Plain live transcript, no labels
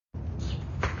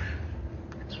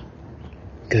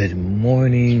Good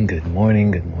morning, good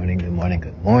morning, good morning, good morning,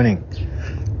 good morning.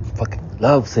 Fucking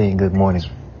love saying good morning.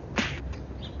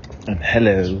 And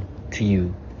hello to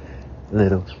you,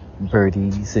 little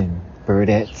birdies and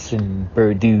birdettes and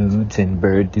bird dudes and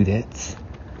bird dudettes.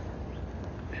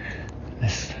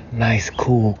 This nice,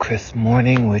 cool, crisp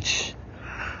morning, which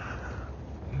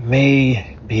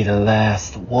may be the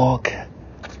last walk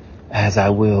as I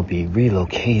will be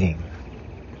relocating.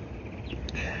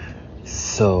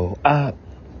 So,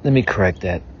 let me correct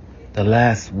that. The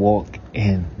last walk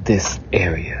in this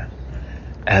area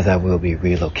as I will be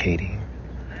relocating.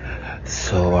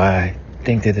 So I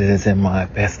think that it is in my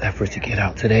best effort to get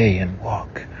out today and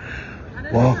walk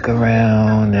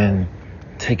around and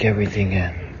take everything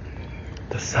in.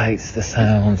 The sights, the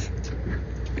sounds.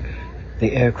 The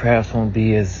aircrafts won't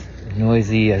be as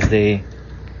noisy as they...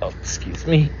 Oh, excuse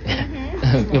me.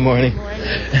 Good morning.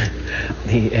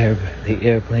 The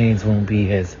airplanes won't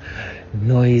be as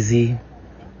noisy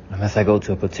unless I go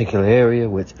to a particular area,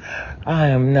 which I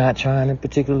am not trying to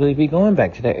particularly be going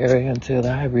back to that area until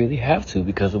I really have to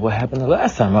because of what happened the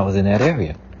last time I was in that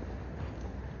area.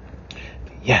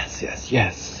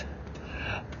 Yes.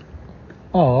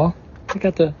 Aw, I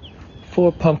got the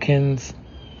 4 pumpkins.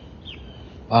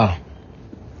 Wow,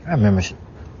 I remember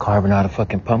carving out a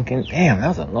fucking pumpkin. Damn, that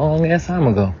was a long ass time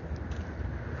ago.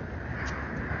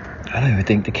 I don't even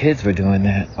think the kids were doing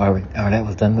that, or that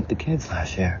was done with the kids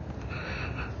last year.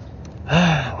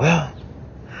 Well,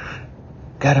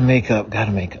 gotta make up.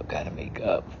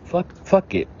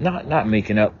 Fuck it. Not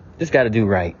making up. Just gotta do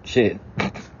right. Shit.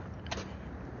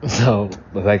 So,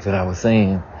 but back to what I was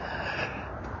saying.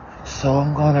 So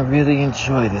I'm gonna really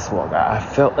enjoy this walk. I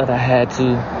felt that I had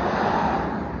to.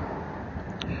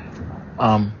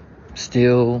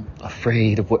 Still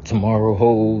afraid of what tomorrow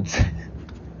holds.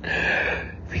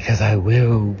 Because I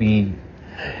will be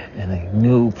in a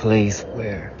new place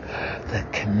where the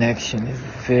connection is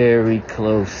very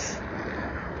close.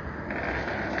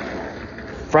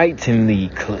 Frighteningly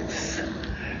close.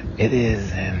 It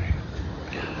is, and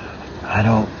I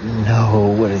don't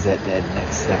know what is at that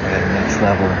next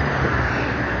level.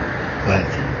 But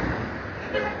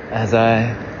as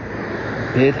I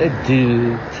bid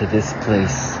adieu to this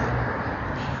place,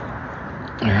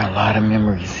 there are a lot of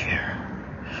memories here.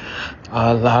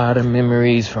 A lot of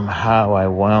memories from how I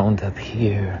wound up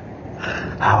here,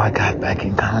 how I got back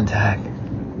in contact.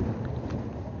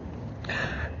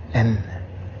 And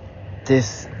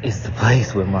this is the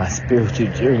place where my spiritual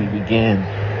journey began.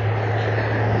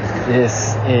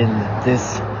 This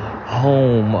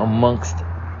home amongst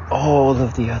all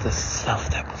of the other stuff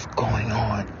that was going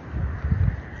on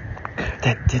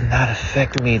that did not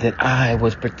affect me, that I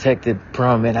was protected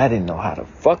from, and I didn't know how the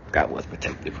fuck I was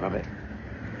protected from it.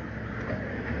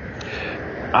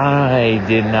 I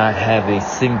did not have a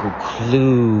single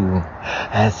clue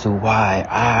as to why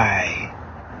I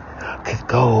could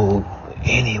go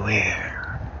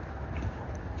anywhere,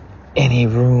 any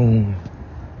room,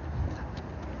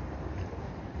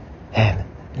 and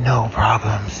no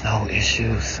problems, no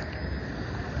issues.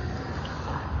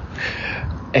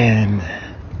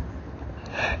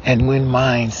 And when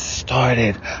mine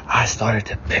started, I started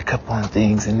to pick up on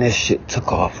things, and this shit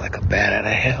took off like a bat out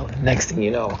of hell. And next thing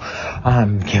you know,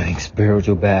 I'm giving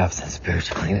spiritual baths and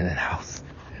spiritual cleaning in the house.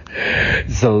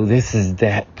 So this is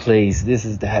that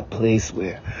place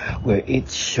where it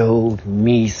showed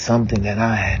me something that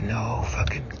I had no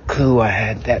fucking clue I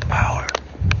had that power.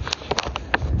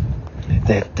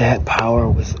 That power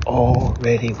was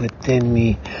already within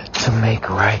me to make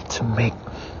right, to make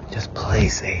this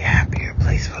place a happier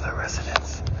place for the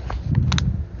residents.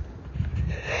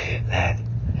 That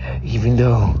even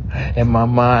though in my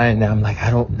mind I'm like,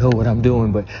 I don't know what I'm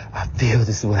doing, but I feel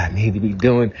this is what I need to be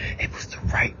doing, it was the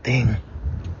right thing.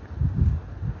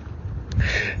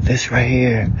 This right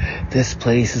here, this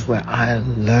place is where I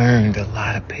learned a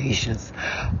lot of patience.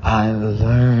 I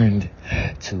learned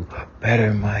to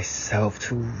better myself,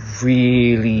 to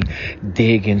really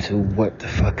dig into what the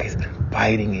fuck has been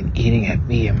biting and eating at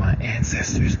me and my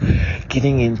ancestors.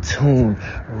 Getting in tune,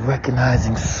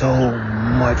 recognizing so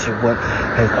much of what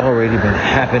has already been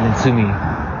happening to me.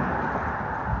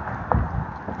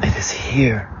 It is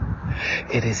here.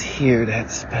 It is here,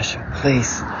 that special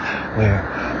place where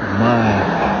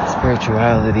my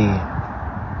spirituality,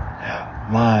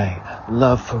 my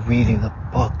love for reading the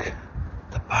book,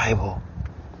 the Bible,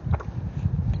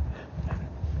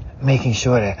 making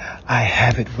sure that I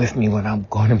have it with me when I'm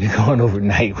going to be gone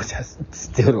overnight, which I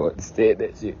still don't understand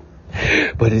that shit.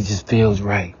 But it just feels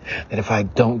right that if I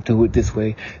don't do it this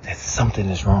way, that something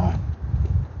is wrong.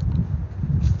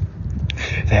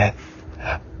 That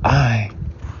I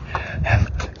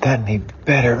have got gotten a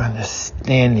better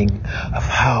understanding of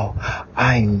how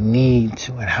I need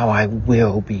to and how I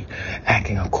will be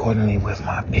acting accordingly with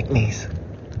my pygmies,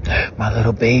 my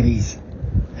little babies,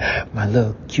 my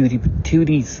little cutie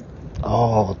patooties,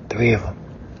 all three of them.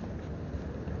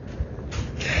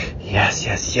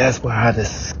 Yes, where I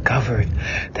discovered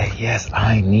that yes,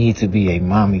 I need to be a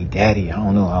mommy daddy. I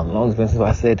don't know how long it's been since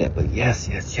I said that, but yes.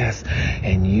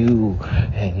 And you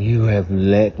have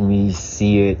let me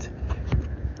see it.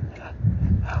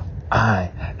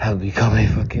 I have become a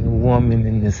fucking woman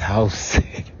in this house.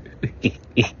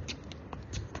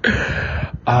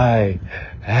 I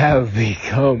have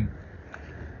become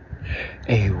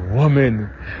a woman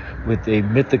with a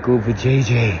mythical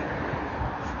vajayjay.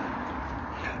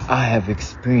 I have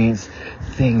experienced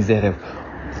things that have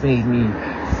made me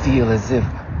feel as if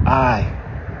I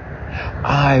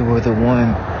were the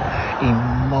one.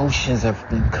 Emotions have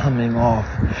been coming off,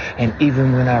 and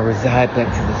even when I reside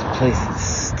back to this place, it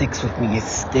sticks with me, it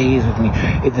stays with me,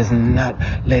 it does not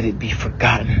let it be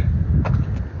forgotten.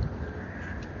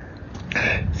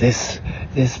 This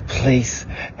place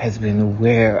has been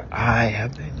where I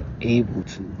have been able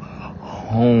to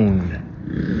hone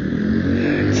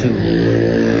to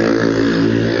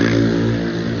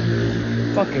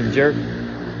fucking jerk.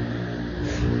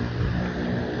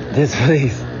 This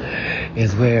place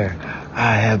is where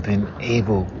I have been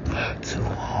able to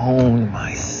hone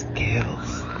my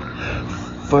skills,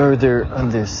 further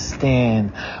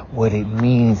understand what it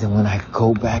means. And when I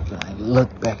go back and I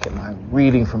look back at my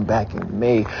reading from back in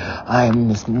May, I am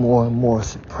just more and more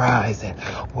surprised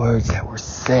at words that were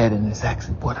said, and it's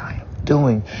actually what I am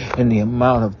doing in the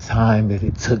amount of time that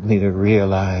it took me to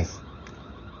realize.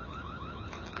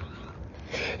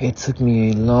 It took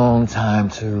me a long time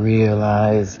to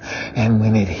realize, and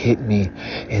when it hit me,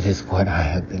 it is what I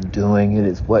have been doing. It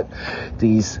is what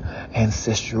these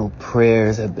ancestral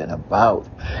prayers have been about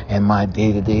in my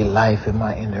day-to-day life, in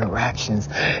my interactions.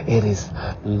 It is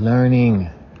learning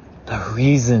the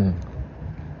reason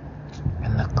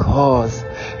and the cause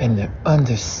and to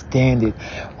understand it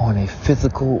on a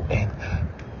physical and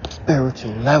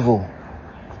spiritual level.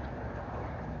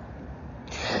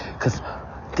 Because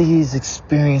these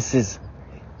experiences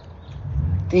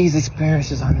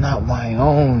are not my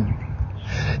own.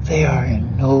 They are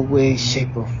in no way,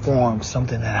 shape, or form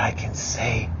something that I can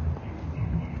say.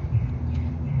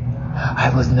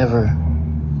 I was never,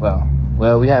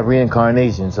 well, we have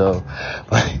reincarnation, so,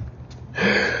 but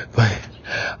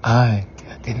I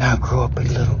did not grow up a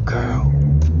little girl.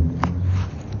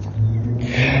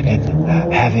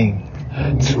 And having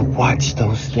to watch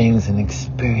those things and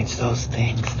experience those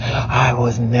things, I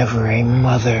was never a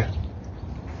mother.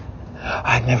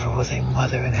 I never was a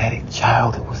mother and had a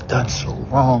child that was done so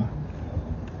wrong.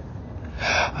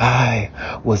 I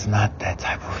was not that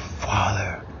type of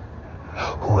father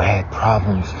who had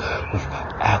problems with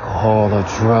alcohol or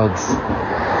drugs.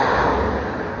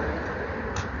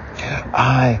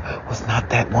 I was not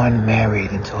that one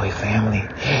married into a family.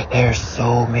 There are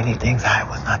so many things. I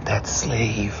was not that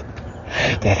slave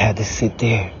that had to sit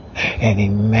there and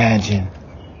imagine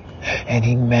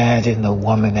the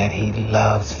woman that he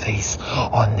loves face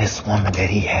on this woman that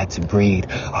he had to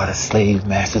breed, or the slave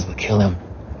masters would kill him.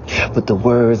 But the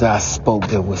words I spoke,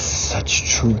 there was such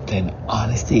truth and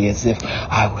honesty, as if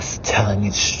I was telling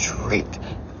it straight.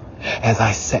 As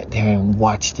I sat there and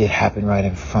watched it happen right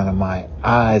in front of my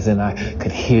eyes, and I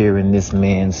could hear in this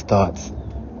man's thoughts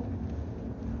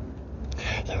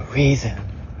the reason,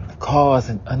 the cause,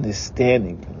 and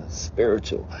understanding from the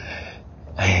spiritual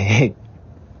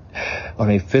on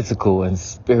a physical and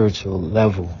spiritual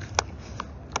level.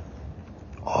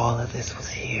 All of this was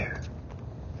here.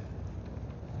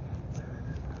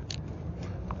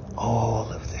 All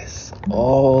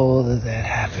of that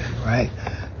happened right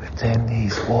within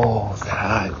these walls that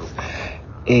I was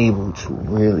able to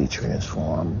really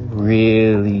transform,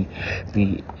 really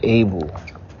be able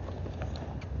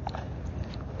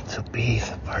to be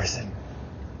the person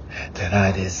that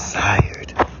I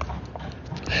desired,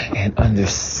 and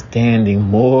understanding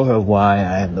more of why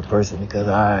I am the person, because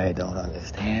I don't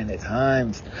understand at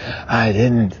times. I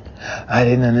didn't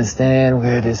understand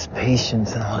where this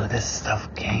patience and all of this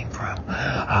stuff came from.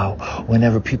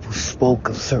 Whenever people spoke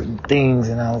of certain things,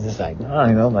 and I was just like,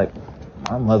 no, like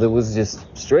my mother was just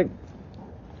strict.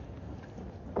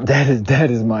 That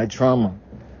is my trauma.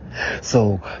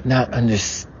 So not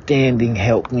understanding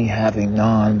helped me have a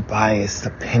non-biased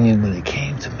opinion when it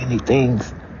came to many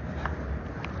things.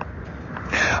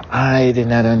 I did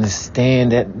not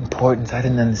understand that importance. I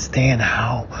didn't understand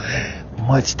how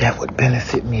much that would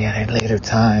benefit me at a later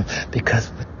time,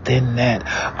 because within that,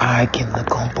 I can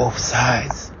look on both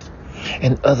sides.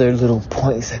 and other little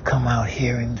points that come out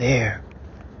here and there.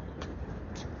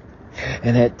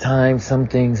 And at times, some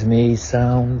things may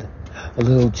sound a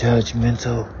little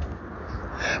judgmental,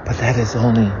 but that is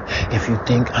only if you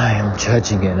think I am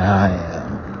judging, and I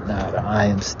am not. I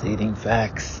am stating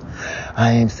facts.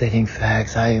 I am stating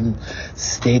facts. I am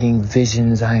stating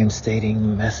visions. I am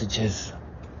stating messages.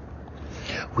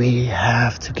 We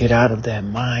have to get out of that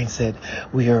mindset.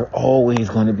 We are always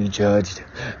going to be judged,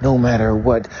 no matter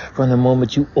what. From the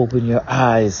moment you open your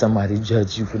eyes, somebody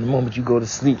judges you. From the moment you go to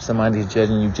sleep, somebody's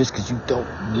judging you. Just because you don't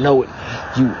know it,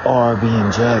 you are being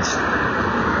judged.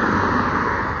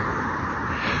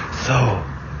 So,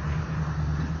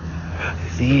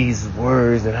 these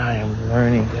words that I am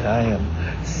learning, that I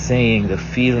am saying, the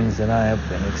feelings that I have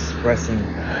been expressing,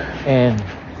 and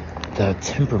the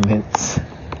temperaments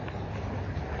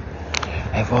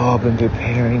have all been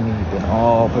preparing me,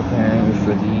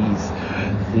 for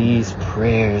these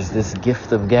prayers, this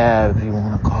gift of gab, if you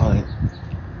want to call it,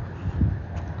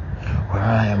 where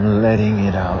I am letting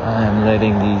it out. I am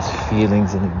letting these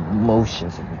feelings and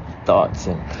emotions and thoughts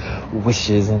and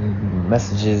wishes and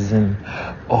messages and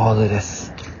all of this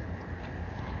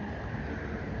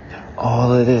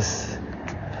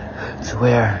to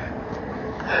where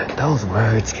those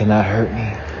words cannot hurt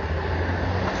me.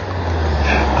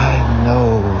 I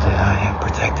know that I am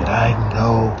protected. I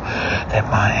know that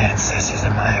my ancestors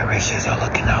and my Orishas are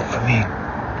looking out for me.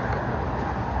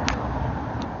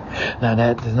 Now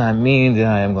that does not mean that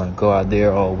I am going to go out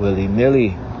there all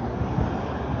willy-nilly.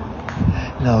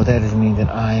 No, that does mean that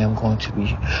I am going to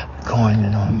be going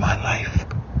on my life,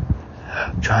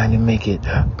 trying to make it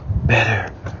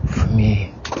better for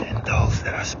me and those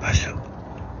that are special.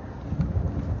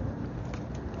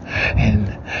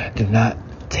 And do not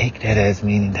take that as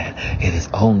meaning that it is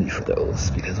only for those,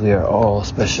 because we are all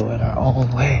special in our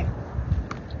own way.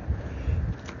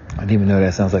 I didn't even know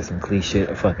that sounds like some cliche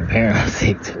a fucking parent would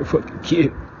say to a fucking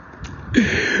kid.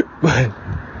 But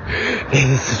it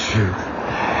is the truth.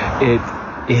 It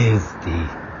is the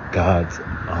God's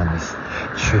honest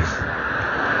truth.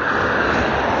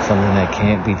 Something that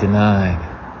can't be denied.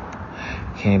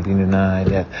 Can't be denied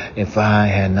that if I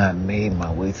had not made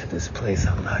my way to this place,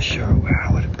 I'm not sure where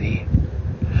I would be.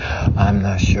 I'm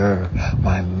not sure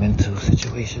my mental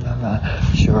situation. I'm not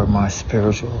sure of my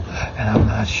spiritual, and I'm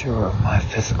not sure of my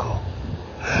physical.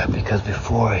 Because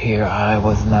before here, I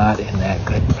was not in that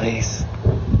good place.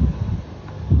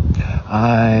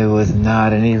 I was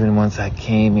not, and even once I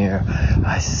came here,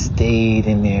 I stayed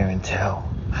in there until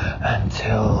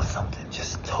something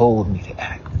just told me to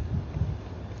act.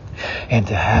 And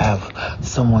to have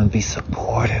someone be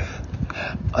supportive,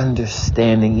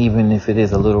 understanding, even if it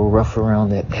is a little rough around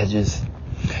the edges,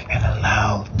 and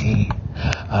allowed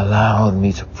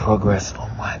me to progress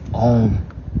on my own,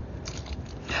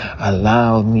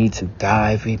 allowed me to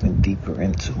dive even deeper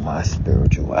into my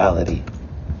spirituality,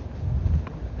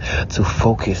 to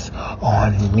focus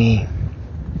on me.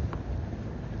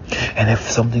 And if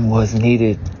something was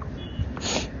needed,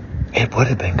 it would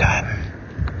have been gotten.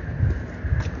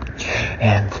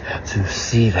 And to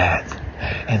see that,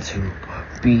 and to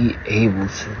be able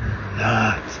to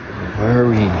not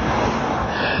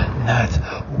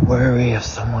worry of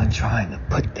someone trying to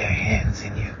put their hands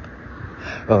in you.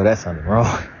 Oh, that sounded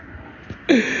wrong.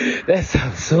 That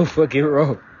sounds so fucking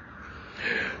wrong.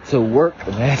 To work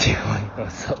magic on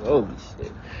yourself. Holy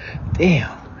shit.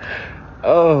 Damn.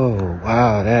 Oh,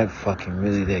 wow, that fucking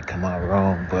really did come out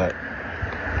wrong, but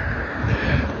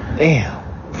damn.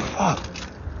 Fuck.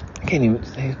 I can't even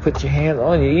say put your hands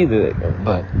on you either,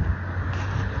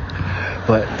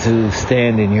 but to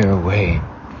stand in your way.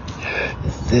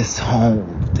 This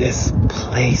home, this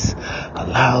place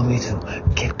allowed me to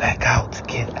get back out, to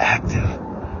get active,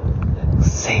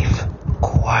 safe,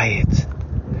 quiet,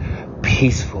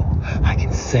 peaceful. I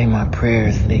can say my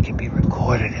prayers and they can be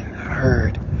recorded and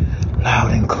heard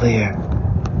loud and clear.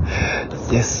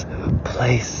 This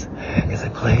place is a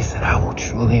place that I will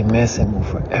truly miss and will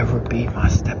forever be my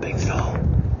stepping stone.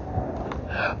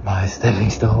 My stepping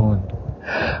stone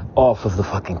off of the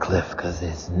fucking cliff, because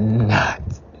it's not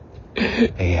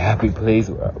a happy place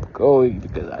where I'm going,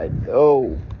 because I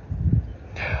know,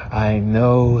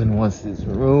 and once this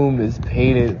room is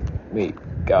painted, may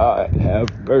God have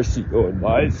mercy on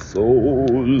my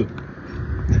soul.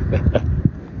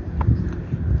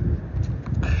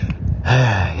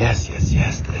 Yes,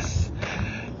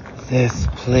 this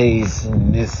place,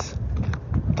 and this,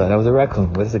 I thought that was a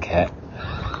raccoon, but it's a cat,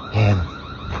 and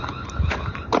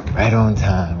right on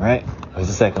time, right? Where's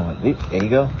the second one? There you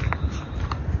go.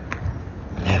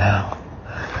 You know,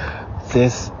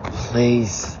 this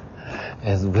place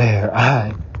is where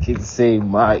I can say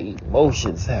my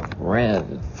emotions have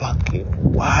ran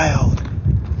fucking wild.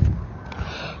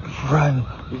 Run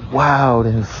wild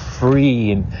and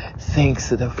free, and thanks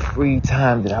to the free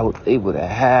time that I was able to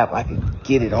have, I could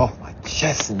get it off my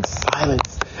chest in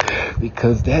silence,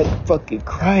 because that fucking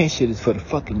crying shit is for the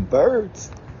fucking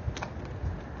birds.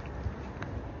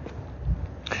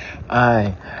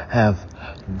 I have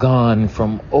gone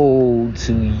from old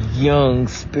to young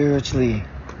spiritually.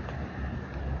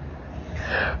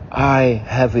 I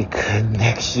have a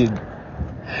connection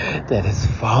that has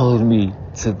followed me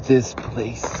to this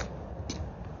place.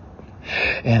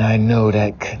 And I know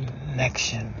that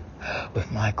connection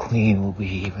with my queen will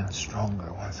be even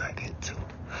stronger once I get to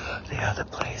the other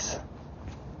place.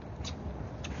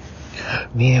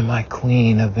 Me and my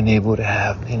queen have been able to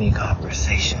have many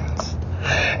conversations.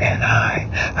 And I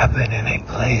have been in a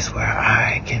place where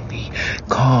I can be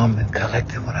calm and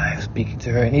collected when I am speaking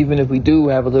to her. And even if we do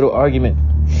have a little argument,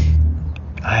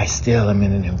 I still am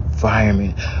in an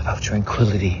environment of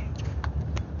tranquility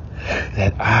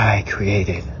that I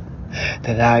created.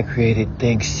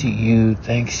 Thanks to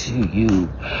you.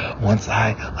 Once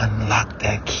I unlocked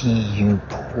that key, you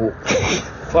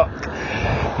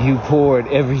poured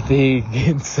everything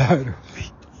inside of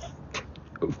me.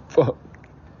 Fuck.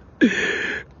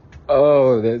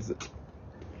 Oh,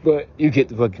 but you get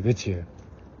the fucking picture.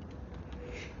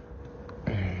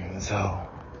 So,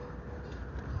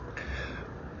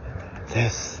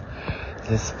 this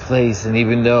place, and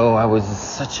even though I was in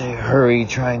such a hurry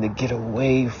trying to get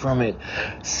away from it,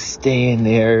 staying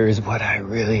there is what I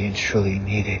really and truly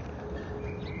needed.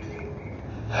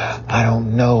 I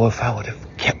don't know if I would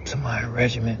have kept to my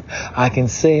regiment. I can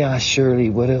say I surely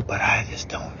would have, but I just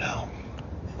don't know.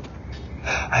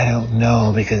 I don't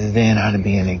know, because then I'd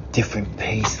be in a different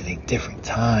pace at a different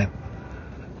time.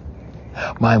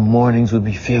 My mornings would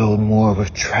be filled more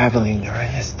with traveling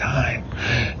during this time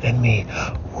than me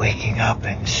waking up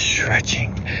and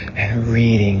stretching and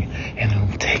reading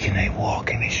and taking a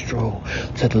walk and a stroll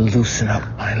to loosen up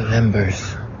my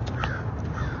limbers.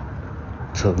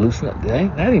 To loosen up?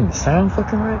 Did that even sound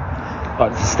fucking right? Or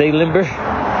to stay limber?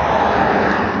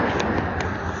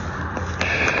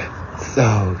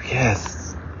 So, yes.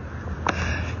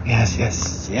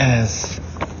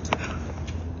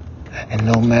 And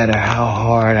no matter how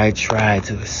hard I tried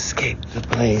to escape the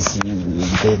place, you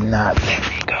did not let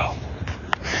me go.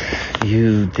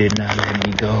 You did not let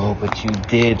me go, but you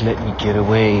did let me get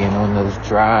away. And on those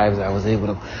drives, I was able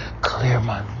to clear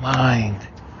my mind,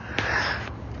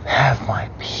 have my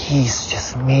peace,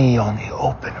 just me on the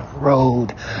open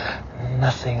road,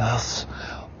 nothing else.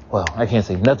 Well, I can't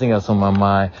say nothing else on my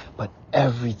mind, but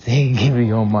everything can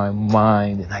be on my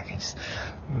mind, and I can just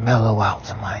mellow out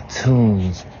to my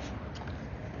tunes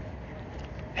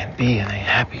and be in a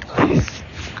happy place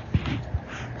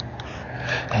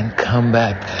and come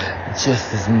back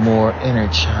just as more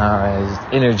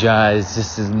energized,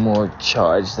 just as more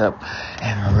charged up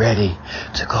and ready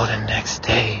to go the next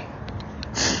day.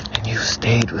 And you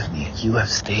stayed with me, and you have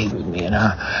stayed with me, and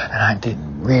I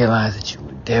didn't realize that you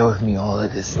were there with me all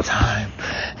of this time.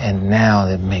 And now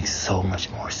it makes so much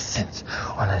more sense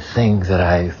on the things that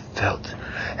I felt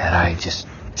and I just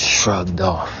shrugged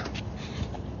off.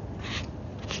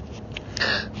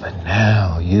 But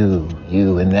now you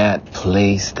in that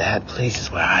place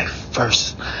is where I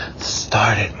first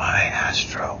started my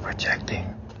astral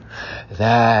projecting.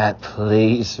 That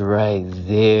place right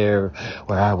there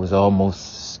where I was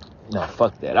almost, no,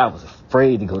 fuck that. I was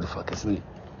afraid to go to fucking sleep.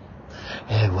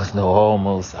 It was no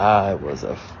almost, I was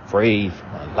afraid for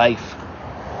my life.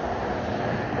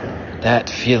 That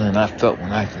feeling I felt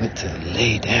when I went to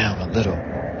lay down a little.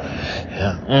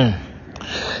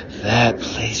 That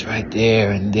place right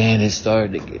there, and then it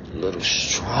started to get a little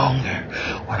stronger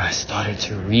when I started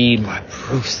to read my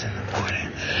proofs in the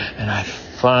morning, and I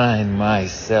find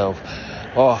myself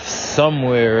off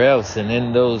somewhere else, and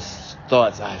in those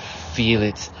thoughts I feel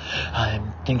it. I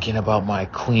am thinking about my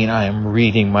queen. I am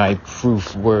reading my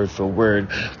proof word for word,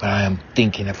 but I am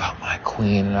thinking about my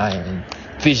queen, and I am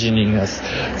envisioning us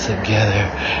together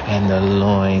in the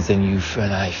loins, and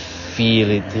I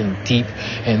feel it deep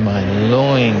in my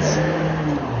loins.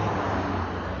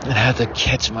 And I have to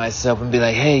catch myself and be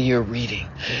like, hey, you're reading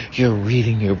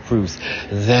your proofs.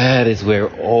 That is where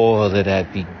all of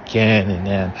that began. And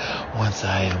then once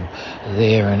I am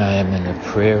there and I am in the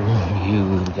prayer room,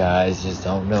 you guys just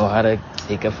don't know how to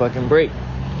take a fucking break.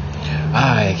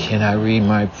 I cannot read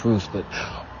my proofs, but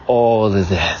all of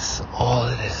this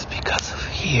because of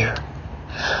here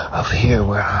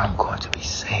where I'm going to be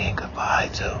saying goodbye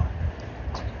to.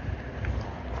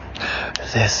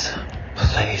 This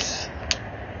place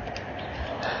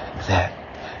that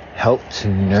helped to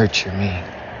nurture me.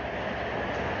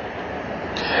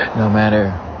 No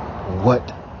matter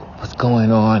what was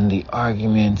going on, the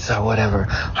arguments or whatever,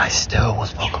 I still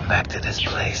was welcome back to this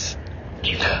place.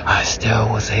 I still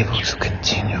was able to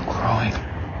continue growing.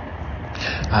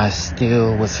 I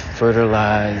still was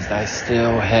fertilized. I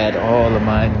still had all of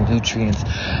my nutrients,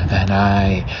 and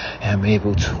I am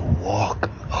able to walk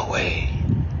away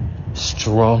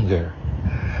stronger,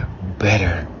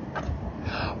 better,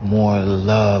 more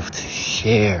love to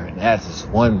share. And that's just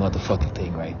one motherfucking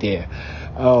thing right there.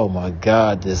 Oh my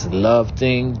God, this love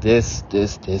thing, this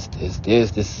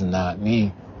is not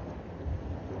me.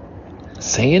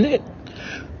 Saying it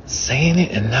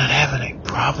and not having a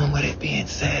problem with it being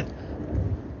said.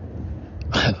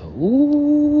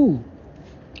 Ooh.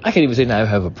 I can't even say I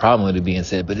have a problem with it being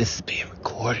said, but this is being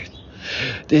recorded.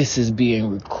 This is being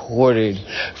recorded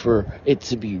for it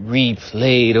to be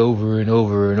replayed over and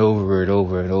over and over and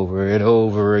over and over and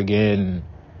over again.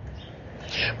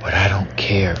 But I don't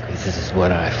care, because this is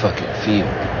what I fucking feel.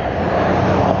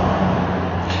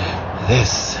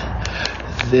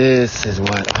 This is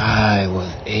what I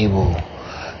was able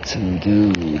to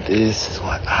do. This is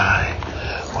what I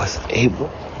was able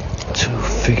to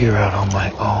figure out on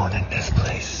my own in this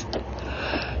place.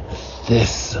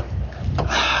 This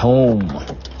home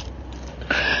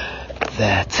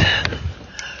that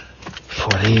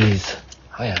for these,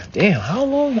 oh yeah, damn, how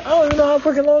long? I don't even know how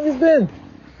freaking long it's been.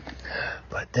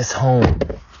 But this home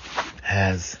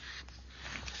has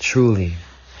truly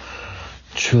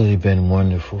been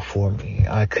wonderful for me.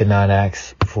 I could not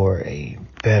ask for a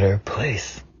better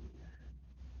place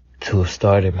to have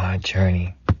started my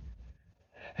journey.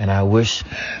 And I wish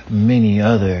many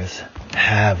others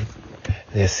can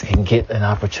get an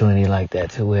opportunity like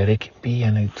that, to where they can be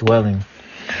in a dwelling,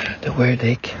 to where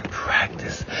they can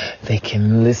practice, they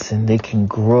can listen, they can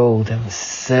grow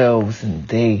themselves, and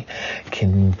they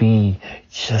can be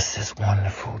just as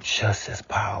wonderful, just as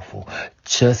powerful,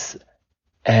 just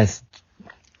as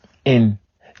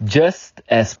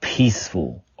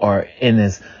peaceful, or in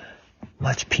as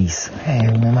much peace. Hey,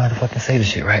 I'm about to fucking say this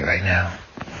shit right now.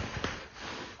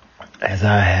 As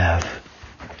I have.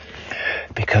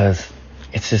 Because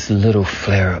it's just little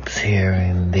flare-ups here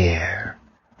and there.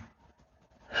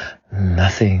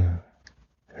 Nothing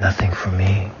for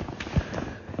me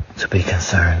to be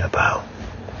concerned about.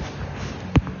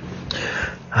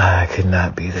 I could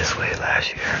not be this way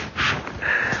last year.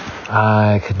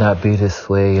 I could not be this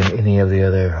way in any of the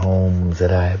other homes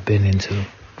that I have been into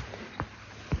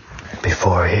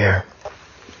before here.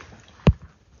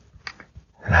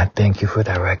 And I thank you for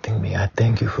directing me. I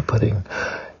thank you for putting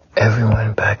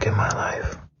everyone back in my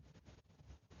life.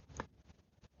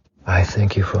 I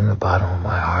thank you from the bottom of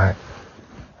my heart.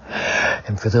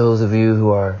 And for those of you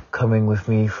who are coming with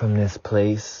me from this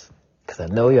place, because I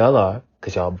know y'all are,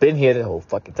 because y'all been here the whole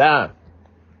fucking time.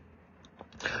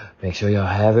 Make sure y'all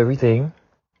have everything,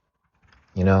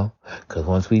 because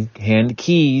once we hand the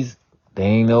keys, there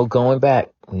ain't no going back.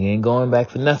 We ain't going back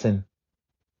for nothing.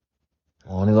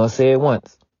 I'm only going to say it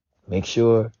once. Make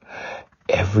sure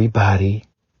everybody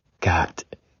got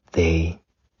they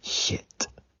shit.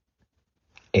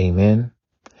 Amen.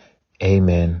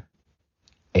 Amen.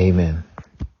 Amen.